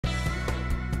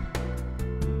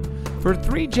For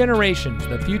 3 generations,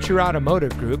 the Future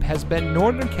Automotive Group has been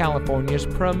Northern California's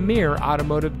premier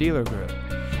automotive dealer group.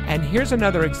 And here's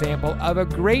another example of a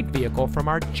great vehicle from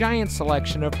our giant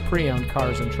selection of pre-owned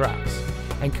cars and trucks.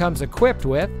 And comes equipped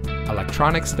with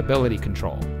electronic stability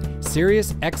control,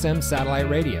 Sirius XM satellite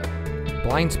radio,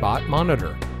 blind spot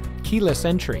monitor, keyless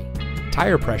entry,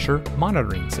 tire pressure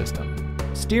monitoring system,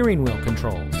 steering wheel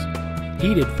controls,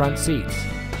 heated front seats,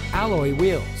 alloy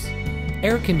wheels,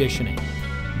 air conditioning,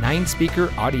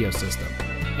 9-speaker audio system,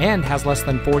 and has less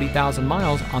than 40,000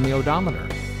 miles on the odometer.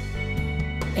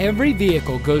 Every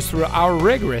vehicle goes through our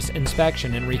rigorous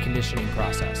inspection and reconditioning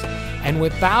process. And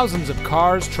with thousands of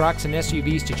cars, trucks, and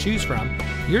SUVs to choose from,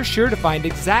 you're sure to find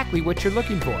exactly what you're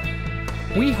looking for.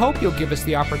 We hope you'll give us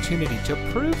the opportunity to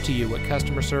prove to you what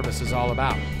customer service is all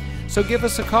about. So give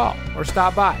us a call or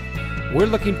stop by. We're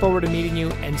looking forward to meeting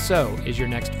you, and so is your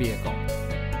next vehicle.